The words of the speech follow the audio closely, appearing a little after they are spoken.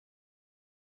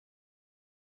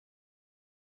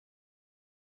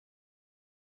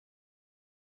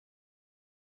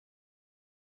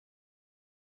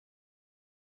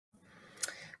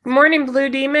Good morning, Blue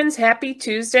Demons. Happy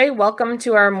Tuesday. Welcome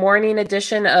to our morning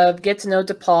edition of Get to Know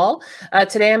DePaul.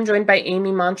 Today I'm joined by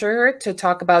Amy Monter to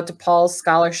talk about DePaul's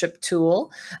scholarship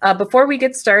tool. Before we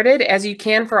get started, as you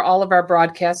can for all of our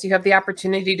broadcasts, you have the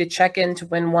opportunity to check in to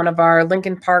win one of our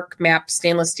Lincoln Park Map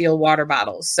stainless steel water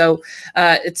bottles. So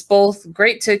it's both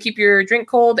great to keep your drink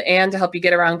cold and to help you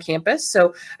get around campus.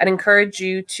 So I'd encourage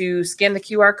you to scan the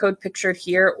QR code pictured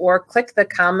here or click the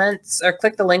comments or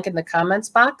click the link in the comments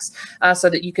box so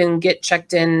that you can get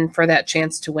checked in for that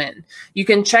chance to win. You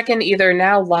can check in either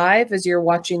now live as you're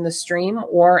watching the stream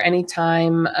or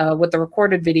anytime with the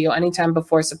recorded video, anytime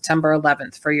before September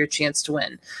 11th for your chance to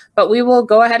win. But we will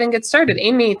go ahead and get started.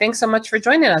 Amy, thanks so much for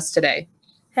joining us today.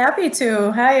 Happy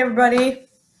to. Hi, everybody.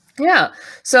 Yeah.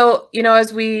 So,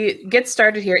 as we get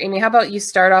started here, Amy, how about you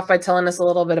start off by telling us a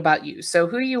little bit about you? So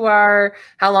who you are,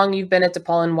 how long you've been at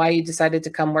DePaul, and why you decided to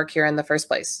come work here in the first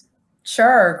place.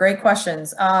 Sure. Great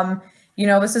questions.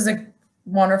 This is a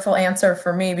wonderful answer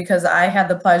for me because I had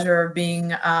the pleasure of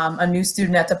being a new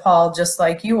student at DePaul, just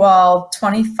like you all,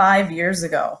 25 years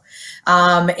ago.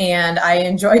 And I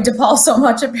enjoyed DePaul so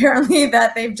much, apparently,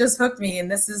 that they've just hooked me.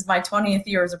 And this is my 20th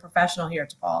year as a professional here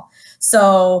at DePaul.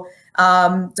 So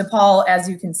DePaul, as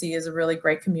you can see, is a really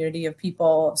great community of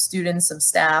people, of students, of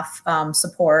staff,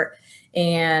 support.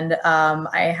 And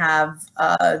I have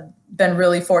been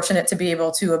really fortunate to be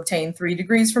able to obtain 3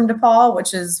 degrees from DePaul,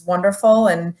 which is wonderful,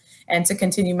 and to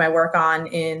continue my work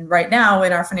right now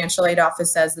in our financial aid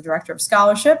office as the director of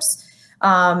scholarships.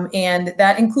 And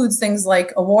that includes things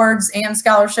like awards and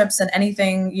scholarships and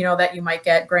anything, that you might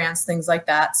get, grants, things like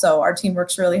that. So our team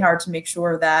works really hard to make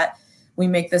sure that we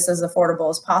make this as affordable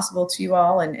as possible to you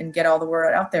all and get all the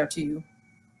word out there to you.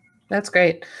 That's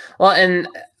great. Well, and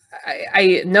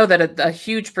I know that a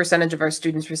huge percentage of our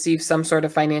students receive some sort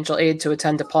of financial aid to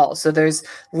attend DePaul. So there's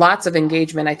lots of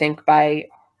engagement, I think, by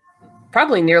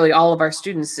probably nearly all of our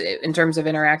students in terms of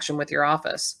interaction with your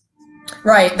office.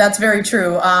 Right, that's very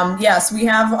true. Yes, we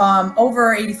have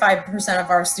over 85% of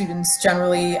our students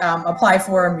generally apply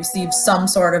for and receive some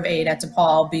sort of aid at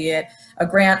DePaul, be it a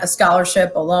grant, a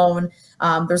scholarship, a loan.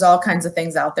 There's all kinds of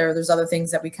things out there. There's other things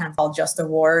that we kind of call just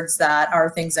awards that are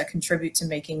things that contribute to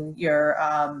making your,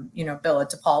 bill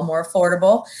at DePaul more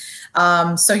affordable.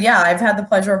 So yeah, I've had the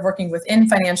pleasure of working within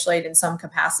financial aid in some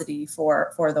capacity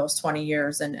for those 20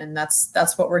 years. And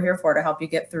that's what we're here for, to help you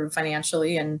get through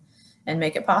financially and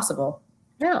make it possible.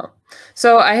 Yeah.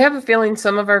 So I have a feeling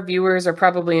some of our viewers are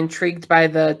probably intrigued by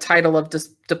the title of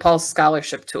DePaul's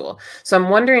scholarship tool. So I'm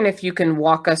wondering if you can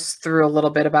walk us through a little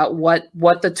bit about what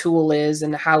the tool is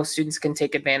and how students can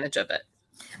take advantage of it.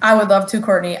 I would love to,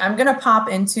 Courtney. I'm going to pop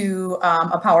into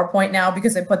a PowerPoint now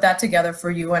because I put that together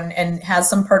for you and has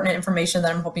some pertinent information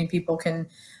that I'm hoping people can,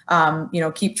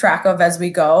 keep track of as we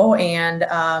go. And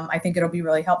I think it'll be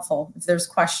really helpful. If there's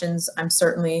questions, I'm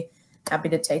certainly happy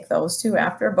to take those too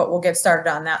after, but we'll get started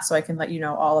on that so I can let you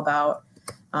know all about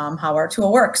how our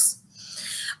tool works.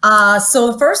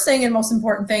 So the first thing and most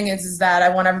important thing is that I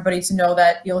want everybody to know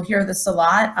that you'll hear this a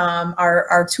lot.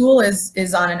 Our tool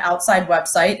is on an outside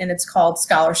website and it's called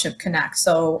Scholarship Connect.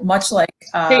 So much like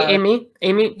hey, Amy,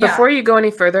 yeah. Before you go any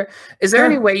further, is there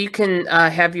any way you can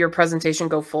have your presentation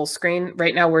go full screen?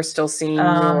 Right now we're still seeing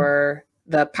the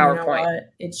PowerPoint. You know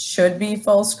what? It should be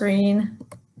full screen.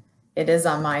 It is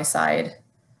on my side.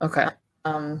 Okay.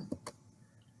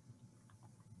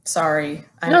 Sorry.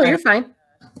 No, you're fine.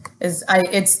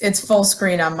 It's full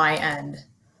screen on my end.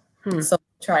 So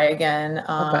try again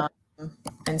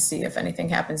and see if anything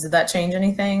happens. Did that change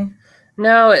anything?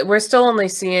 No, we're still only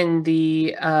seeing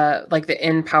the like the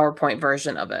in PowerPoint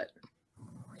version of it.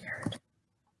 Weird.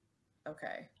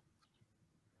 Okay.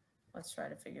 Let's try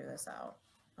to figure this out.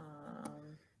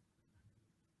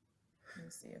 Let me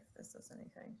see if this does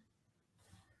anything.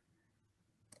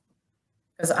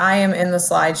 Because I am in the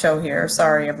slideshow here.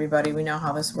 Sorry, everybody. We know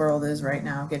how this world is right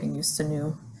now, getting used to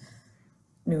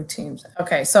new teams.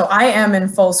 Okay, so I am in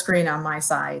full screen on my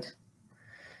side.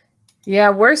 Yeah,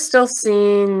 we're still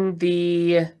seeing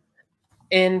the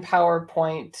in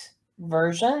PowerPoint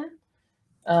version.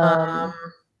 Have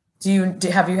you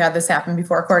had this happen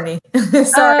before, Courtney?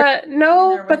 Sorry.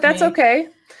 No, but that's okay.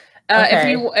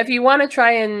 If you want to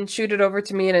try and shoot it over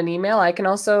to me in an email, I can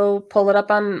also pull it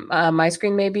up on my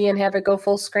screen maybe and have it go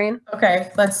full screen. Okay,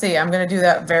 let's see. I'm going to do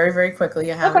that very, very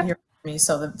quickly. I have it here for me,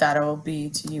 so that will be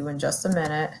to you in just a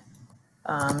minute.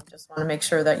 Just want to make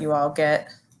sure that you all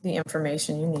get the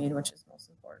information you need, which is most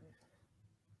important.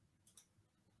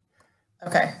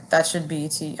 Okay, that should be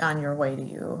on your way to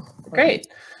you. Great.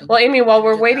 Well, Amy, while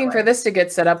we're waiting for this to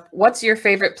get set up, what's your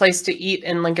favorite place to eat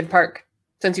in Lincoln Park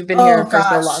since you've been here for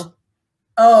so long?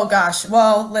 Oh gosh.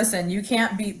 Well, listen, you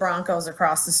can't beat Broncos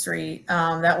across the street.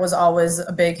 That was always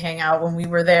a big hangout when we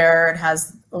were there. It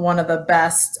has one of the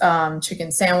best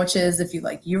chicken sandwiches if you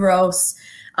like gyros.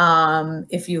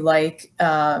 If you like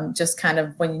just kind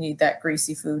of when you need that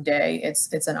greasy food day,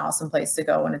 it's an awesome place to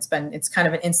go. And it's kind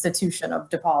of an institution of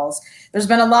DePaul's. There's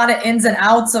been a lot of ins and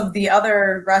outs of the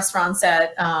other restaurants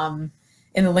at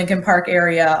in the Lincoln Park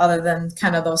area, other than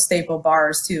kind of those staple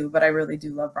bars too. But I really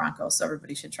do love Broncos, so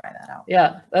everybody should try that out.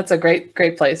 Yeah, that's a great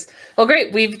place. Well,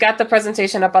 great. We've got the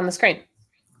presentation up on the screen.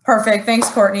 Perfect. Thanks,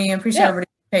 Courtney. Appreciate everybody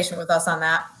being patient with us on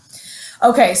that.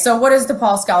 Okay, so what is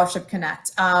DePaul Scholarship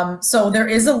Connect? So there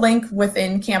is a link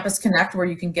within Campus Connect where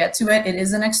you can get to it. It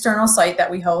is an external site that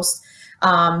we host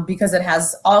because it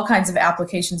has all kinds of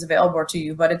applications available to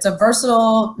you, but it's a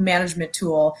versatile management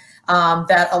tool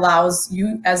that allows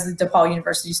you as the DePaul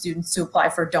University students to apply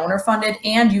for donor-funded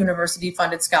and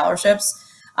university-funded scholarships.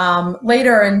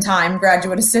 Later in time,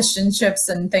 graduate assistantships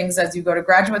and things as you go to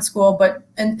graduate school, but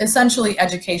essentially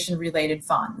education-related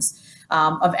funds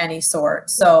of any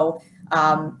sort. So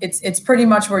it's pretty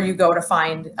much where you go to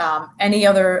find any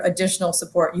other additional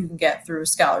support you can get through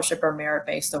scholarship or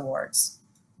merit-based awards.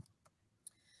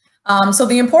 So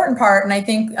the important part, and I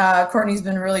think Courtney's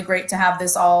been really great to have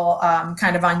this all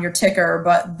kind of on your ticker,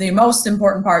 but the most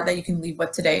important part that you can leave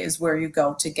with today is where you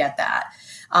go to get that.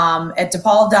 At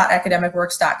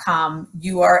depaul.academicworks.com,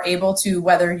 you are able to,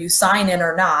 whether you sign in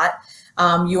or not,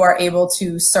 you are able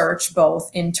to search both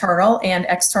internal and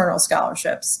external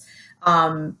scholarships.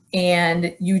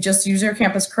 And you just use your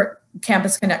Campus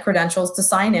Connect credentials to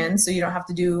sign in, so you don't have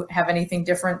to have anything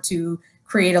different to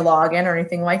create a login or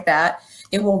anything like that.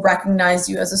 It will recognize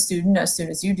you as a student as soon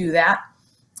as you do that.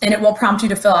 And it will prompt you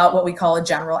to fill out what we call a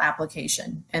general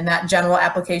application. And that general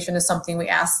application is something we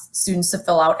ask students to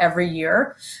fill out every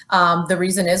year. The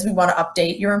reason is we want to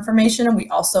update your information, and we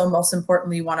also, most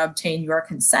importantly, want to obtain your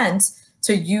consent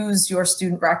to use your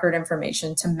student record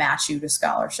information to match you to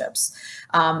scholarships.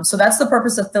 So that's the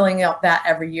purpose of filling out that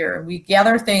every year. And we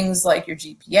gather things like your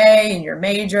GPA and your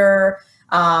major,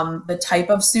 the type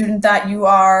of student that you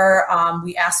are.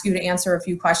 We ask you to answer a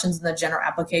few questions in the general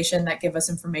application that give us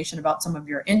information about some of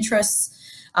your interests.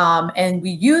 And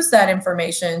we use that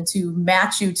information to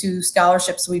match you to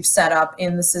scholarships we've set up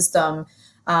in the system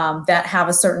that have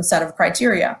a certain set of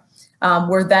criteria.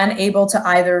 We're then able to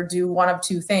either do one of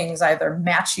two things, either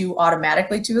match you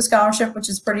automatically to a scholarship, which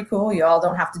is pretty cool. You all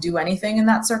don't have to do anything in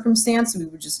that circumstance. We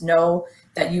would just know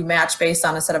that you match based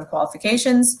on a set of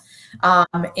qualifications.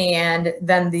 And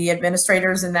then the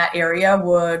administrators in that area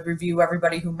would review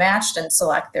everybody who matched and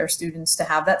select their students to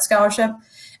have that scholarship.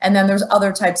 And then there's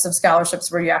other types of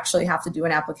scholarships where you actually have to do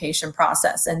an application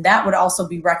process. And that would also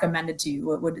be recommended to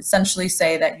you. It would essentially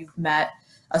say that you've met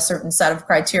a certain set of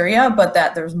criteria, but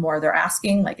that there's more they're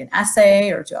asking, like an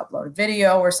essay or to upload a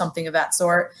video or something of that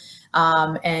sort.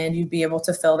 And you'd be able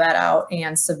to fill that out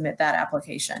and submit that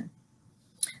application.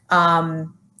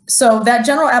 So that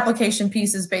general application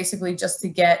piece is basically just to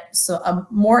get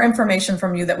more information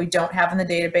from you that we don't have in the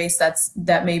database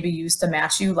that may be used to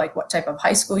match you, like what type of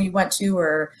high school you went to,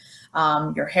 or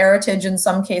your heritage in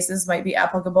some cases might be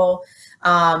applicable.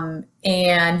 And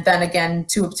then again,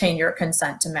 to obtain your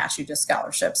consent to match you to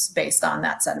scholarships based on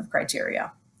that set of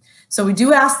criteria. So we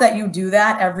do ask that you do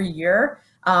that every year.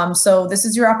 So this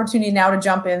is your opportunity now to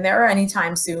jump in there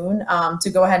anytime soon to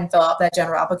go ahead and fill out that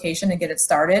general application and get it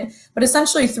started. But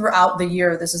essentially throughout the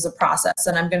year, this is a process,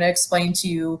 and I'm going to explain to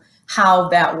you how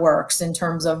that works in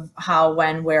terms of how,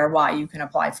 when, where, why you can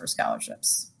apply for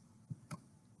scholarships.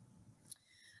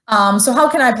 So how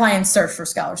can I apply and search for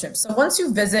scholarships? So once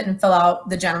you visit and fill out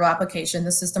the general application,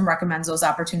 the system recommends those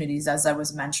opportunities as I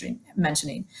was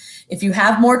mentioning. If you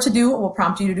have more to do, it will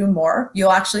prompt you to do more.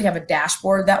 You'll actually have a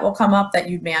dashboard that will come up that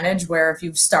you manage, where if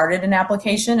you've started an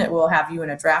application, it will have you in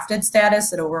a drafted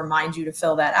status. It'll remind you to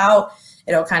fill that out.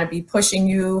 It'll kind of be pushing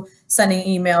you, sending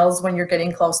emails when you're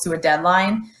getting close to a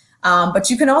deadline. But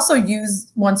you can also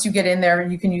use, once you get in there,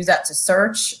 you can use that to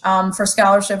search for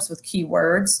scholarships with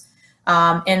keywords.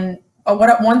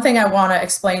 One thing I want to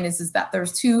explain is that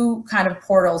there's two kind of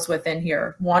portals within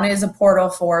here. One is a portal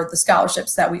for the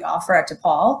scholarships that we offer at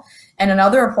DePaul, and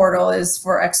another portal is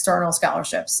for external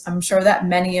scholarships. I'm sure that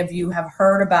many of you have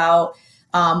heard about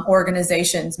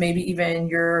organizations, maybe even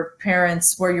your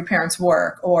parents, where your parents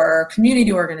work, or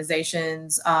community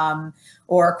organizations,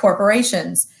 or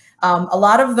corporations. A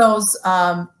lot of those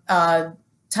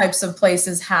types of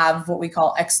places have what we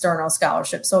call external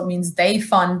scholarships. So it means they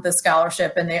fund the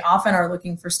scholarship, and they often are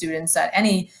looking for students at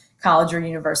any college or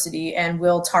university, and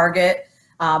will target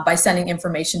by sending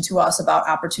information to us about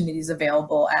opportunities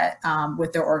available at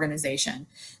with their organization.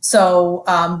 So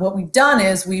what we've done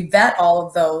is we vet all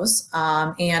of those,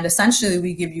 and essentially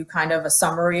we give you kind of a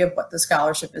summary of what the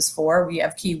scholarship is for. We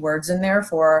have keywords in there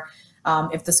for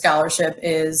if the scholarship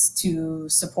is to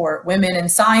support women in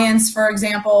science, for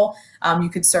example, you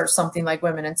could search something like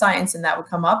women in science and that would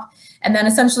come up. And then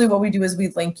essentially what we do is we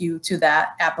link you to that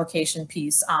application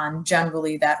piece on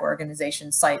generally that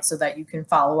organization's site so that you can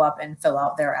follow up and fill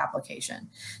out their application.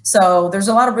 So there's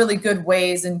a lot of really good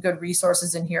ways and good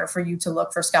resources in here for you to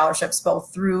look for scholarships,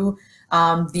 both through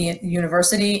the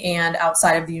university and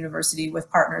outside of the university with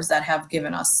partners that have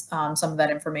given us some of that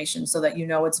information so that you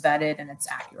know it's vetted and it's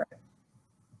accurate.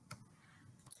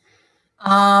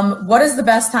 What is the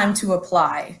best time to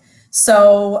apply?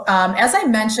 So as I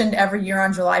mentioned, every year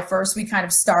on July 1st, we kind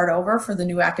of start over for the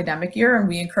new academic year, and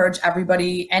we encourage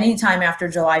everybody anytime after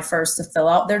July 1st to fill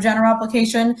out their general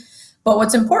application. But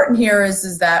what's important here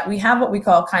is that we have what we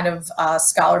call kind of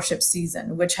scholarship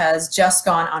season, which has just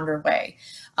gone underway.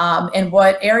 And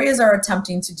what areas are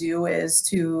attempting to do is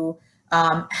to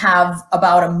have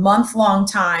about a month-long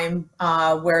time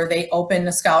where they open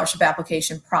the scholarship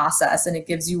application process, and it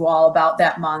gives you all about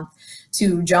that month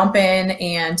to jump in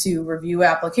and to review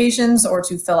applications or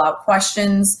to fill out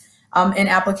questions in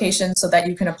applications so that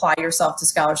you can apply yourself to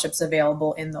scholarships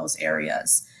available in those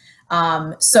areas.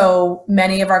 So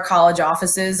many of our college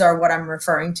offices are what I'm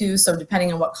referring to. So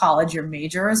depending on what college your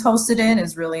major is hosted in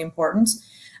is really important.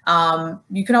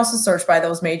 You can also search by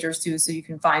those majors too, so you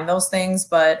can find those things,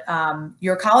 but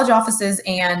your college offices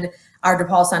and our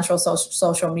DePaul Central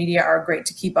social media are great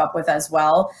to keep up with as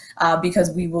well,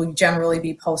 because we will generally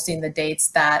be posting the dates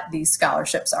that these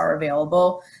scholarships are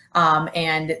available.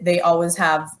 And they always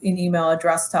have an email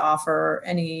address to offer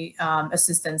any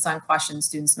assistance on questions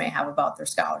students may have about their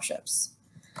scholarships.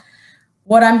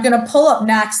 What I'm going to pull up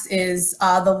next is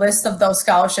the list of those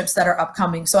scholarships that are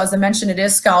upcoming. So as I mentioned, it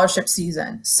is scholarship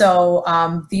season. So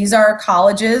these are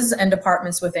colleges and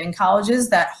departments within colleges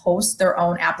that host their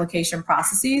own application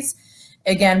processes.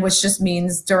 Again, which just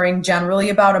means during generally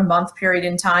about a month period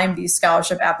in time, these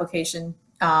scholarship applications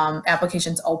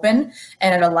open,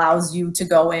 and it allows you to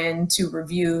go in to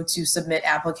review, to submit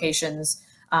applications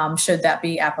should that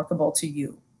be applicable to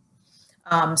you.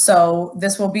 So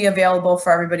this will be available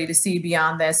for everybody to see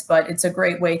beyond this, but it's a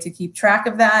great way to keep track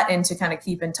of that and to kind of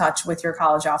keep in touch with your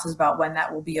college office about when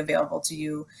that will be available to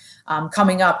you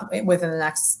coming up within the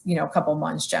next couple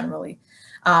months generally.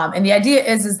 And the idea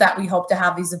is that we hope to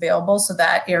have these available so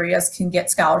that areas can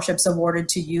get scholarships awarded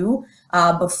to you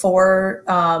before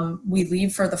we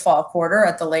leave for the fall quarter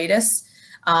at the latest.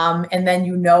 And then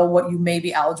what you may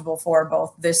be eligible for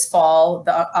both this fall,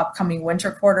 the upcoming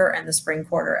winter quarter, and the spring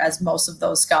quarter, as most of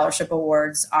those scholarship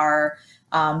awards are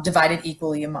divided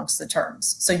equally amongst the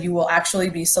terms. So you will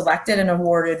actually be selected and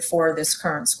awarded for this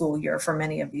current school year for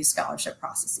many of these scholarship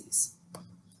processes.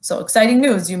 So exciting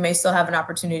news, you may still have an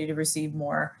opportunity to receive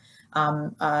more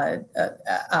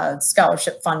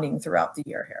scholarship funding throughout the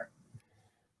year here.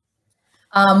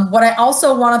 What I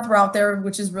also want to throw out there,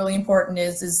 which is really important,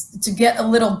 is to get a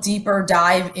little deeper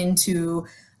dive into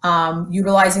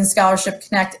utilizing Scholarship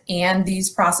Connect and these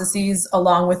processes,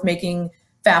 along with making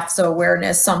FAFSA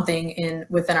awareness something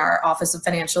within our Office of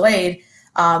Financial Aid.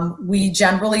 We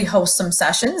generally host some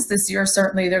sessions. This year,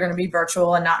 certainly they're going to be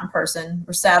virtual and not in person.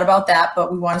 We're sad about that,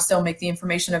 but we want to still make the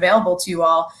information available to you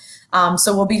all.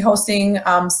 So we'll be hosting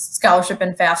scholarship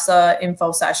and FAFSA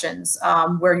info sessions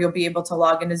where you'll be able to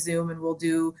log into Zoom, and we'll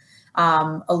do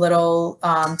a little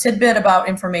tidbit about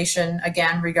information,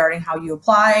 again, regarding how you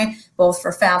apply, both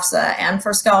for FAFSA and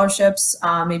for scholarships,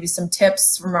 maybe some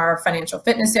tips from our financial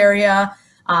fitness area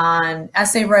on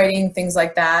essay writing, things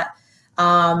like that.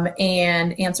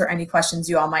 And answer any questions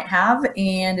you all might have.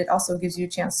 And it also gives you a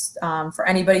chance for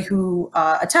anybody who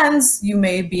attends, you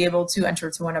may be able to enter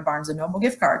to win a Barnes & Noble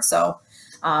gift card. So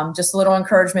just a little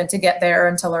encouragement to get there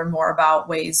and to learn more about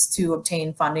ways to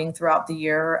obtain funding throughout the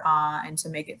year and to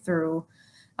make it through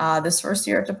this first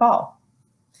year at DePaul.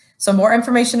 So more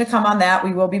information to come on that.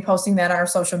 We will be posting that on our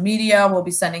social media. We'll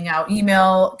be sending out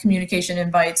email communication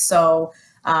invites. So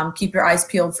keep your eyes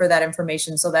peeled for that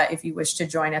information so that if you wish to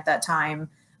join at that time,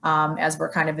 as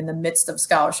we're kind of in the midst of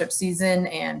scholarship season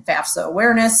and FAFSA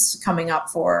awareness coming up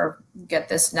for, get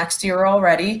this, next year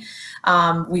already,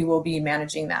 we will be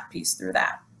managing that piece through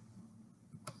that.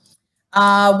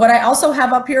 What I also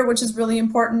have up here, which is really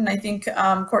important, I think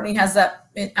Courtney has that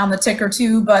on the ticker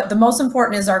too, but the most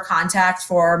important is our contact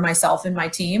for myself and my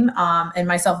team, and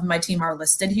myself and my team are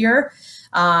listed here.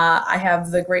 I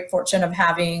have the great fortune of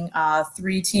having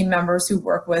 3 team members who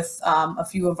work with a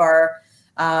few of our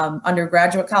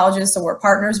undergraduate colleges. So we're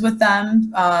partners with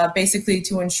them, basically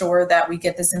to ensure that we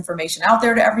get this information out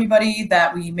there to everybody,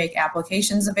 that we make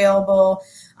applications available,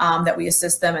 that we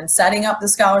assist them in setting up the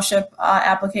scholarship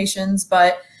applications.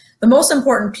 But the most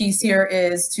important piece here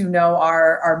is to know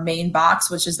our main box,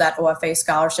 which is that OFA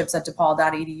scholarships at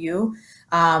DePaul.edu.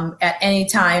 At any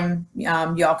time,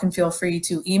 y'all can feel free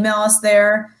to email us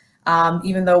there.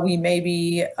 Even though we may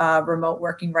be remote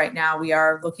working right now, we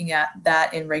are looking at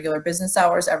that in regular business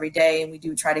hours every day, and we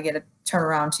do try to get a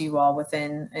turnaround to you all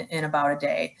within about a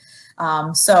day.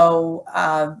 So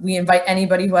we invite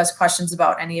anybody who has questions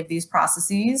about any of these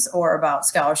processes or about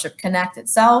Scholarship Connect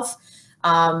itself,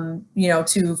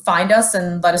 to find us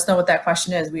and let us know what that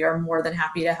question is. We are more than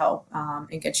happy to help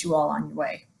and get you all on your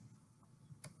way.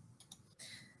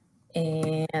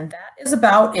 And that is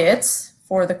about it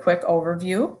for the quick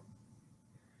overview.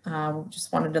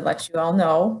 Just wanted to let you all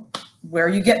know where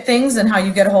you get things and how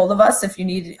you get a hold of us if you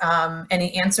need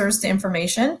any answers to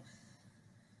information.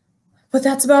 But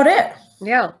that's about it.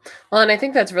 Yeah. Well, and I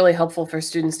think that's really helpful for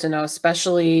students to know,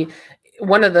 especially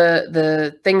one of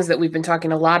the things that we've been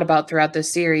talking a lot about throughout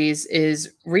this series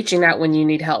is reaching out when you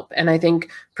need help. And I think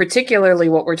particularly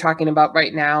what we're talking about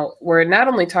right now, we're not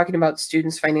only talking about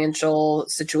students' financial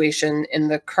situation in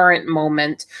the current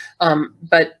moment,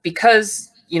 but because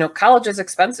college is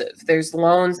expensive. There's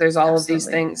loans, there's all Absolutely. Of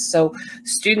these things. So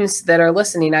students that are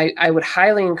listening, I would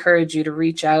highly encourage you to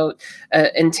reach out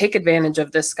and take advantage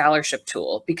of this scholarship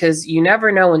tool, because you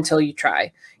never know until you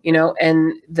try,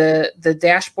 and the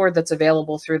dashboard that's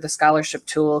available through the scholarship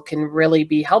tool can really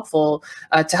be helpful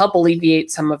to help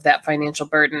alleviate some of that financial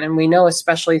burden. And we know,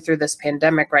 especially through this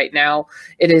pandemic right now,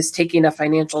 it is taking a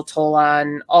financial toll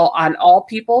on all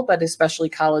people, but especially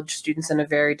college students in a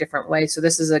very different way. So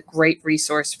this is a great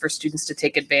resource for students to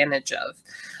take advantage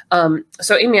of.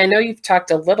 So Amy, I know you've talked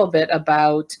a little bit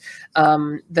about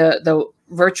the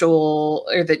virtual,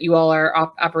 or that you all are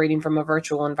operating from a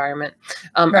virtual environment.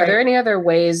 Right. Are there any other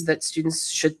ways that students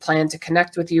should plan to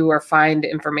connect with you or find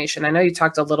information? I know you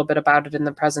talked a little bit about it in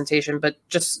the presentation, but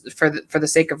just for the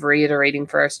sake of reiterating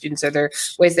for our students, are there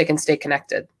ways they can stay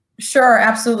connected? Sure,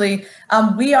 absolutely.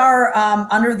 We are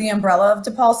under the umbrella of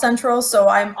DePaul Central, so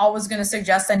I'm always going to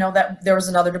suggest, I know that there was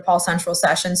another DePaul Central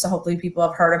session, so hopefully people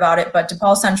have heard about it, but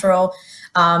DePaul Central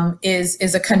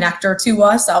is a connector to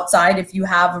us outside. If you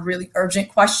have a really urgent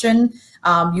question,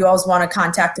 you always want to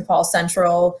contact DePaul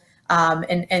Central,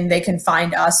 and they can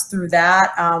find us through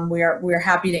that. We're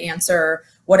happy to answer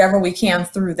whatever we can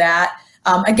through that.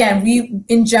 Again,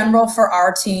 in general for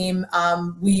our team,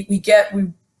 we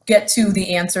get to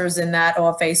the answers in that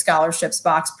OFA scholarships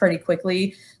box pretty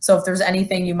quickly. So if there's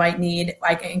anything you might need,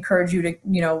 I can encourage you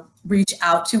to, reach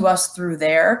out to us through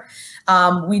there.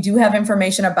 We do have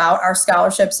information about our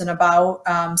scholarships and about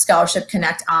Scholarship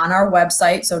Connect on our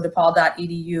website. So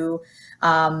DePaul.edu,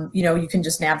 you can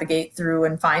just navigate through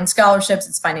and find scholarships.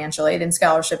 It's financial aid and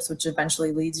scholarships, which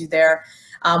eventually leads you there.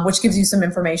 Which gives you some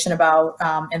information about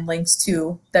and links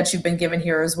to that you've been given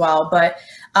here as well. But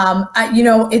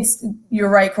you're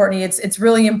right, Courtney. It's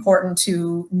really important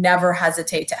to never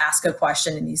hesitate to ask a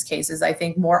question in these cases. I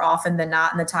think more often than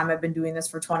not, in the time I've been doing this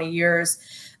for 20 years,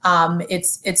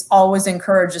 it's always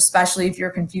encouraged, especially if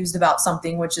you're confused about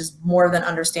something, which is more than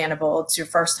understandable. It's your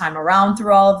first time around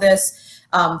through all of this.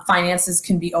 Finances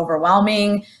can be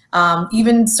overwhelming.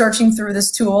 Even searching through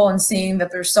this tool and seeing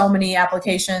that there's so many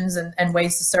applications and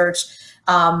ways to search,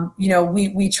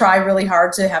 we try really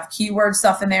hard to have keyword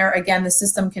stuff in there. Again, the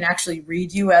system can actually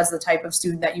read you as the type of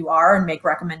student that you are and make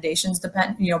recommendations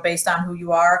based on who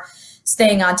you are,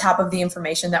 staying on top of the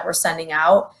information that we're sending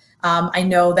out. I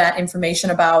know that information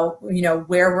about,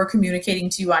 where we're communicating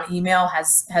to you on email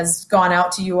has gone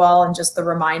out to you all, and just the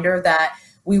reminder that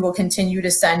we will continue to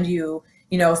send you,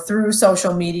 through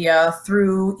social media,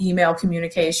 through email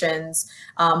communications,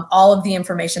 all of the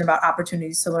information about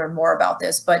opportunities to learn more about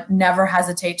this, but never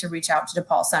hesitate to reach out to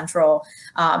DePaul Central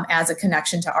as a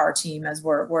connection to our team, as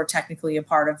we're technically a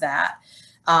part of that.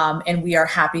 And we are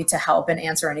happy to help and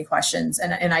answer any questions.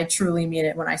 And I truly mean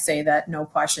it when I say that no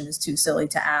question is too silly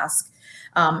to ask,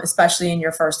 especially in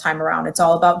your first time around. It's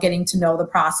all about getting to know the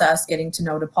process, getting to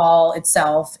know DePaul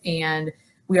itself, and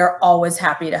we are always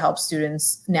happy to help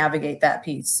students navigate that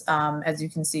piece. As you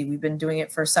can see, we've been doing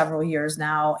it for several years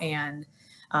now, and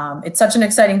it's such an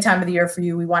exciting time of the year for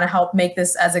you. We want to help make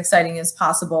this as exciting as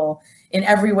possible in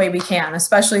every way we can,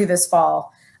 especially this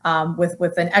fall,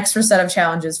 with an extra set of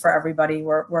challenges for everybody.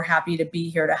 We're happy to be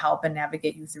here to help and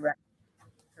navigate you through it.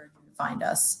 Encourage you to find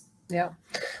us. Yeah.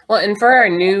 Well, and for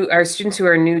our students who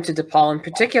are new to DePaul, and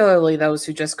particularly those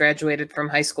who just graduated from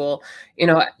high school,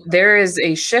 there is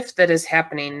a shift that is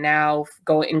happening now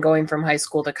going from high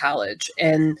school to college.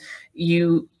 And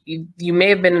you may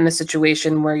have been in a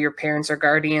situation where your parents or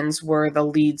guardians were the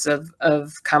leads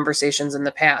of conversations in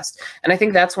the past. And I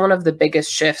think that's one of the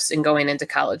biggest shifts in going into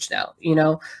college now.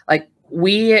 Like,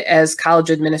 we as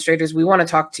college administrators, we want to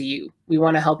talk to you. We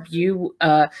want to help you.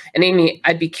 And Amy,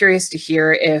 I'd be curious to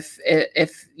hear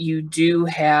if you do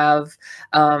have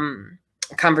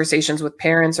conversations with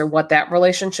parents or what that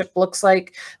relationship looks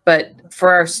like. But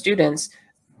for our students,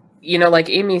 like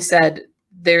Amy said,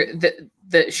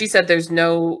 she said there's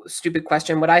no stupid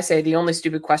question. What I say, the only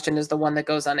stupid question is the one that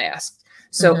goes unasked.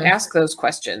 So ask those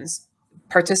questions.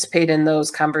 Participate in those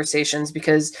conversations,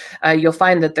 because you'll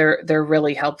find that they're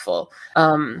really helpful.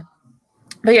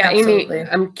 But yeah, Absolutely. Amy,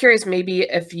 I'm curious, maybe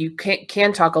if you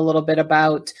can talk a little bit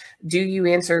about, do you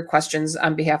answer questions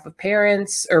on behalf of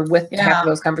parents or have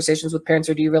those conversations with parents,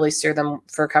 or do you really steer them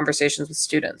for conversations with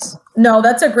students? No,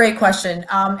 that's a great question.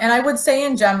 And I would say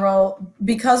in general,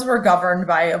 because we're governed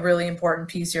by a really important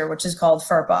piece here, which is called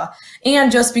FERPA,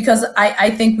 and just because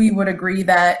I think we would agree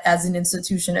that as an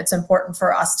institution, it's important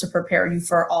for us to prepare you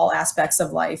for all aspects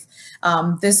of life.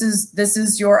 This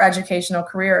is your educational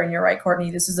career, and you're right, Courtney,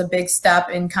 this is a big step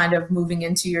in kind of moving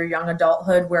into your young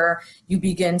adulthood, where you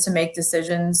begin to make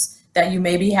decisions that you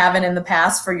maybe haven't in the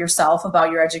past for yourself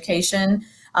about your education,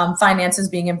 finances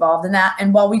being involved in that.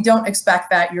 And while we don't expect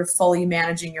that you're fully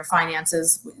managing your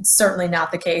finances, it's certainly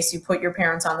not the case. You put your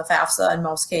parents on the FAFSA in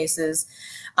most cases.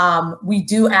 We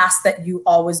do ask that you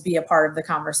always be a part of the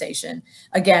conversation.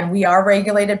 Again, we are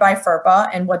regulated by FERPA,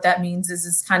 and what that means is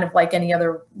it's kind of like any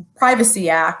other privacy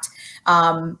act,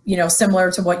 similar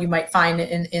to what you might find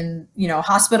in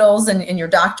hospitals and in your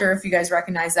doctor, if you guys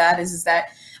recognize that, is that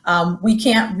we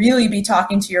can't really be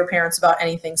talking to your parents about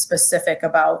anything specific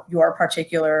about your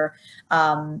particular,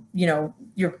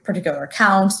 your particular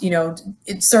account.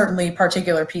 It's certainly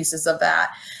particular pieces of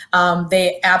that.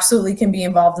 They absolutely can be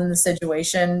involved in the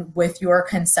situation with your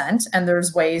consent, and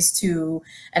there's ways to,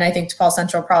 and I think DePaul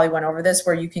Central probably went over this,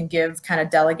 where you can give kind of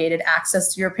delegated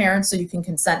access to your parents so you can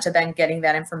consent to then getting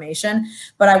that information.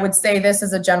 But I would say this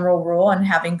as a general rule, and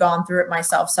having gone through it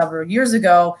myself several years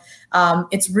ago,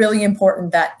 it's really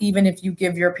important that even if you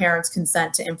give your parents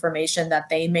consent to information that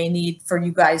they may need for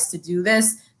you guys to do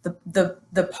this,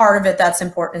 the part of it that's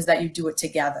important is that you do it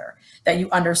together, that you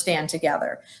understand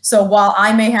together. So while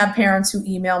I may have parents who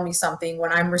email me something,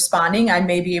 when I'm responding, I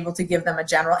may be able to give them a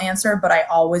general answer, but I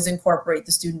always incorporate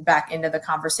the student back into the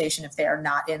conversation if they are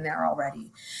not in there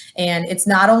already. And it's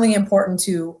not only important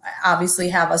to obviously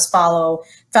have us follow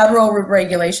federal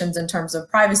regulations in terms of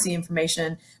privacy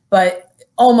information, but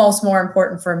almost more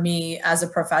important for me as a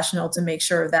professional to make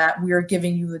sure that we're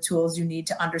giving you the tools you need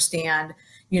to understand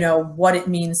what it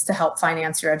means to help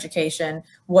finance your education,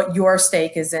 what your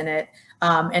stake is in it,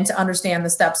 and to understand the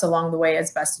steps along the way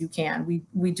as best you can.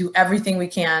 We do everything we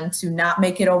can to not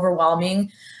make it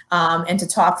overwhelming, and to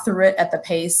talk through it at the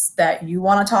pace that you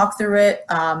want to talk through it,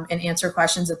 and answer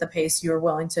questions at the pace you're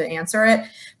willing to answer it.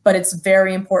 But it's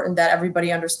very important that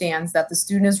everybody understands that the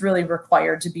student is really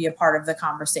required to be a part of the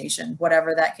conversation,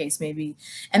 whatever that case may be.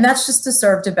 And that's just to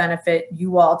serve to benefit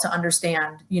you all to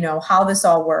understand, how this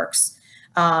all works.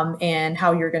 And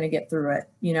how you're going to get through it,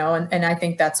 and I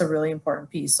think that's a really important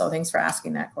piece. So thanks for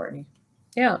asking that, Courtney.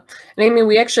 Yeah. And Amy,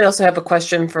 we actually also have a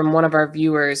question from one of our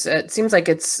viewers. It seems like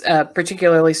it's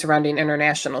particularly surrounding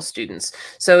international students.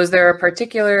 So is there a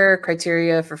particular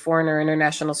criteria for foreign or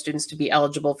international students to be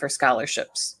eligible for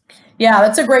scholarships? Yeah,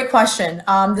 that's a great question.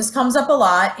 This comes up a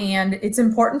lot, and it's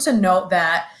important to note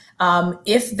that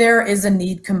if there is a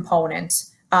need component,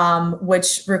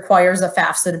 which requires a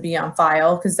FAFSA to be on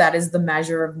file, because that is the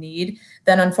measure of need,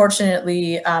 then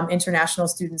unfortunately international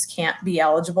students can't be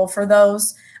eligible for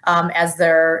those, as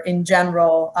they're in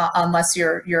general, unless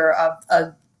you're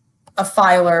a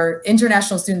filer.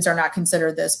 International students are not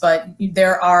considered this, but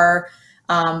there are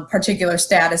particular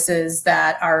statuses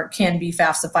that can be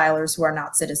FAFSA filers who are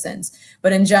not citizens.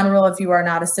 But in general, if you are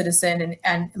not a citizen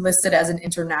and listed as an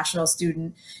international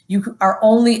student, you are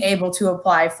only able to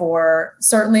apply for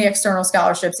certainly external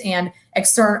scholarships and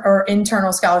external or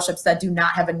internal scholarships that do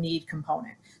not have a need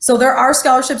component. So there are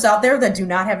scholarships out there that do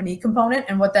not have a need component,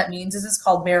 and what that means is it's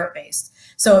called merit-based.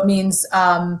 So it means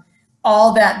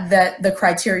all that the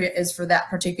criteria is for that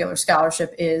particular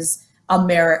scholarship is a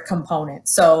merit component.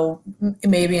 So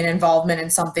maybe an involvement in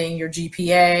something, your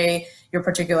GPA, your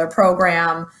particular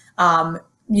program,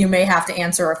 you may have to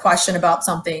answer a question about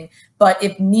something, But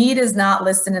if need is not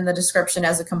listed in the description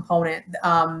as a component,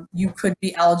 you could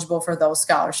be eligible for those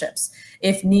scholarships.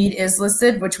 If need is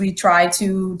listed, which we try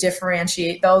to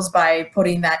differentiate those by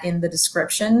putting that in the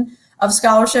description of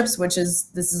scholarships,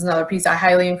 this is another piece. I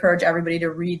highly encourage everybody to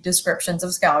read descriptions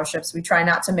of scholarships. We try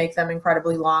not to make them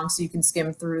incredibly long so you can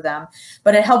skim through them,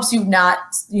 but it helps you not,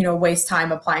 waste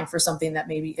time applying for something that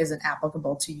maybe isn't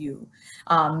applicable to you.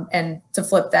 And to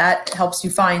flip that, helps you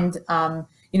find,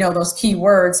 those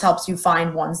keywords, helps you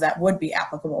find ones that would be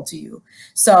applicable to you.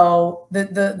 So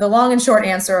the long and short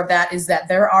answer of that is that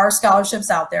there are scholarships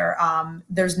out there.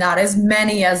 There's not as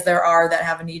many as there are that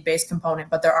have a need-based component,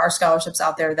 but there are scholarships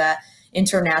out there that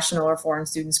international or foreign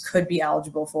students could be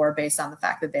eligible for based on the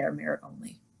fact that they are merit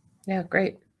only. Yeah,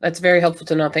 great. That's very helpful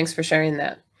to know. Thanks for sharing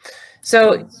that.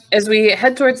 So as we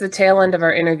head towards the tail end of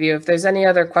our interview, if there's any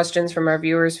other questions from our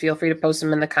viewers, feel free to post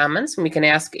them in the comments and we can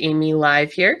ask Amy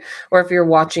live here. Or if you're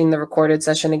watching the recorded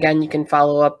session again, you can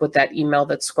follow up with that email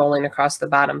that's scrolling across the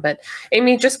bottom. But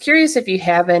Amy, just curious if you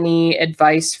have any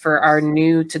advice for our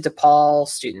new to DePaul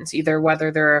students, either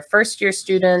whether they're a first-year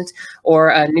student or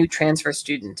a new transfer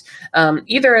student,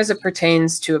 either as it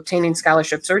pertains to obtaining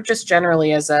scholarships or just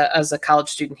generally as a college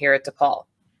student here at DePaul.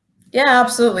 Yeah,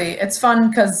 absolutely. It's fun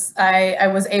because I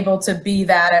was able to be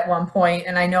that at one point,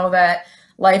 and I know that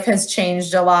life has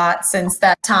changed a lot since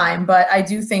that time, but I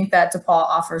do think that DePaul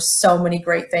offers so many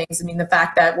great things. I mean, the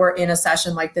fact that we're in a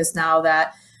session like this now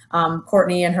that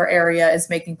Courtney and her area is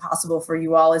making possible for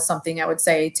you all is something I would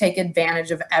say take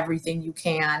advantage of everything you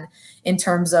can in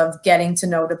terms of getting to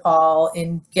know DePaul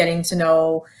and getting to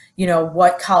know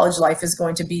what college life is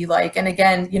going to be like. And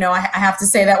again, I have to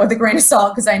say that with a grain of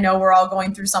salt because I know we're all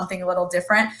going through something a little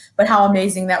different, but how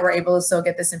amazing that we're able to still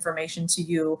get this information to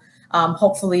you,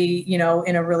 hopefully, in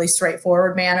a really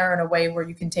straightforward manner, in a way where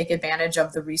you can take advantage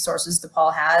of the resources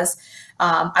DePaul has.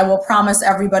 I will promise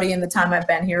everybody in the time I've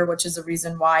been here, which is a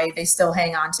reason why they still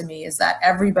hang on to me, is that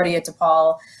everybody at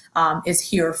DePaul is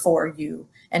here for you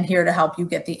and here to help you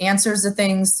get the answers to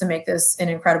things, to make this an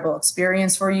incredible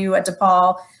experience for you at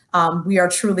DePaul. We are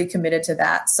truly committed to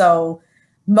that. So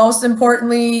most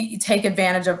importantly, take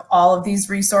advantage of all of these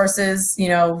resources,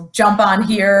 jump on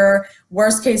here,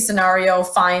 worst case scenario,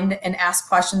 find and ask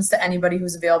questions to anybody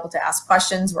who's available to ask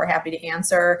questions. We're happy to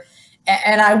answer.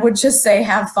 And I would just say,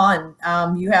 have fun.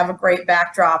 You have a great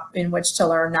backdrop in which to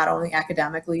learn, not only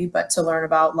academically, but to learn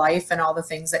about life and all the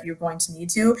things that you're going to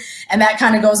need to. And that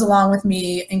kind of goes along with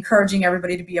me encouraging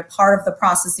everybody to be a part of the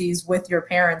processes with your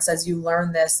parents as you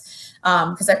learn this,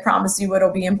 because I promise you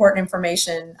it'll be important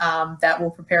information that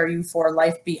will prepare you for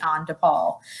life beyond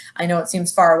DePaul. I know it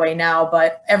seems far away now,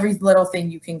 but every little thing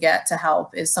you can get to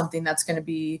help is something that's going to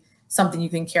be something you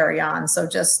can carry on. So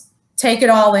just take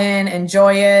it all in,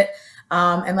 enjoy it.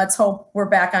 And let's hope we're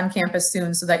back on campus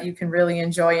soon so that you can really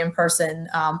enjoy in person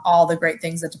all the great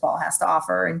things that DePaul has to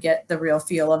offer and get the real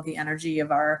feel of the energy of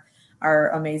our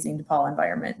amazing DePaul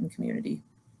environment and community.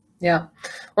 Yeah.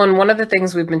 Well, and one of the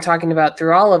things we've been talking about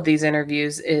through all of these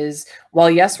interviews is, while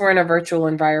yes, we're in a virtual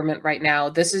environment right now,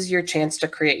 this is your chance to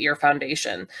create your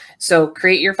foundation. So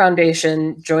create your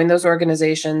foundation, join those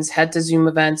organizations, head to Zoom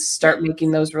events, start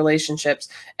making those relationships.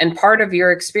 And part of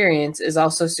your experience is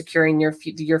also securing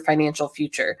your financial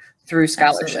future through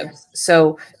scholarships. Absolutely.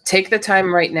 So take the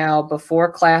time right now before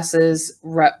classes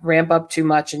ramp up too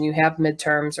much and you have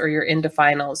midterms or you're into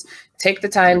finals. Take the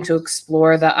time to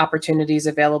explore the opportunities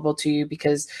available to you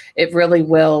because it really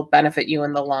will benefit you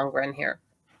in the long run here.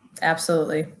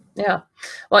 Absolutely. Yeah.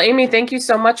 Well, Amy, thank you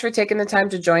so much for taking the time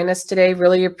to join us today.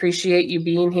 Really appreciate you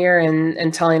being here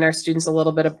and telling our students a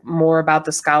little bit more about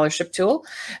the scholarship tool.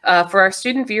 For our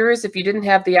student viewers, if you didn't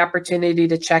have the opportunity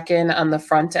to check in on the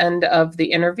front end of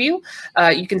the interview,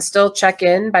 you can still check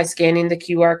in by scanning the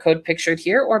QR code pictured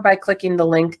here or by clicking the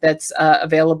link that's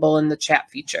available in the chat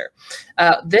feature.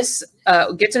 This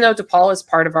Get to Know DePaul is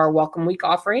part of our Welcome Week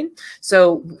offering.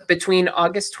 So between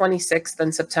August 26th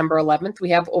and September 11th, we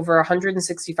have over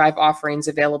 165 offerings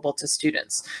available to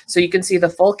students. So you can see the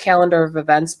full calendar of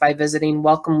events by visiting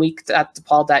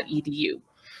welcomeweek.depaul.edu.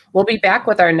 We'll be back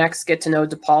with our next Get to Know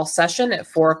DePaul session at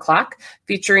 4 o'clock,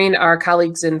 featuring our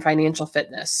colleagues in financial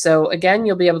fitness. So again,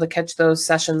 you'll be able to catch those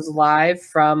sessions live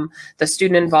from the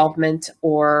student involvement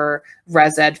or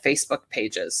Res Ed Facebook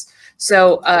pages.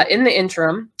 So in the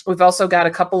interim, we've also got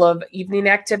a couple of evening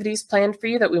activities planned for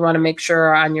you that we want to make sure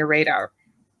are on your radar.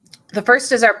 The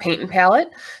first is our paint and palette.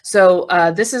 So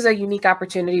this is a unique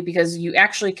opportunity because you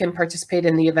actually can participate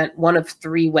in the event one of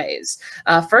three ways.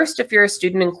 First, if you're a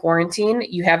student in quarantine,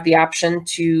 you have the option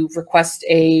to request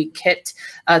a kit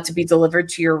to be delivered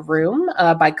to your room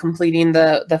by completing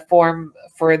the form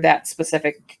for that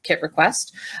specific kit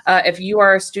request. If you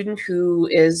are a student who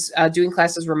is doing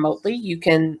classes remotely, you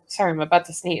can, sorry, I'm about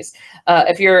to sneeze.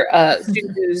 If you're a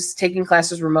student who's taking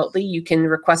classes remotely, you can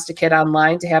request a kit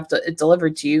online to have it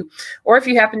delivered to you. Or if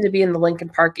you happen to be in the Lincoln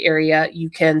Park area, you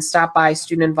can stop by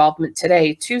Student Involvement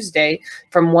today, Tuesday,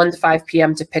 from 1 to 5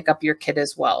 p.m. to pick up your kit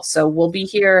as well. So we'll be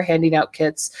here handing out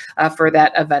kits for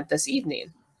that event this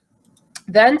evening.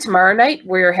 Then tomorrow night,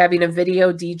 we're having a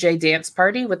video DJ dance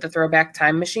party with the Throwback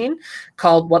Time Machine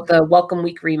called the Welcome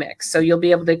Week Remix. So you'll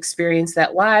be able to experience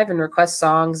that live and request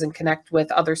songs and connect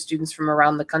with other students from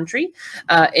around the country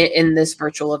in this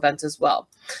virtual event as well.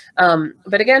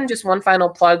 But again, just one final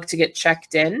plug to get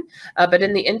checked in. But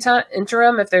in the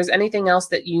interim, if there's anything else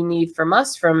that you need from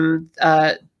us, from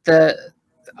the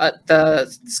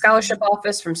scholarship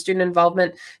office, from student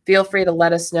involvement, feel free to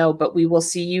let us know, but we will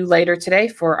see you later today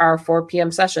for our 4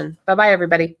 p.m. session. Bye-bye,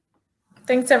 everybody.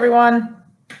 Thanks, everyone.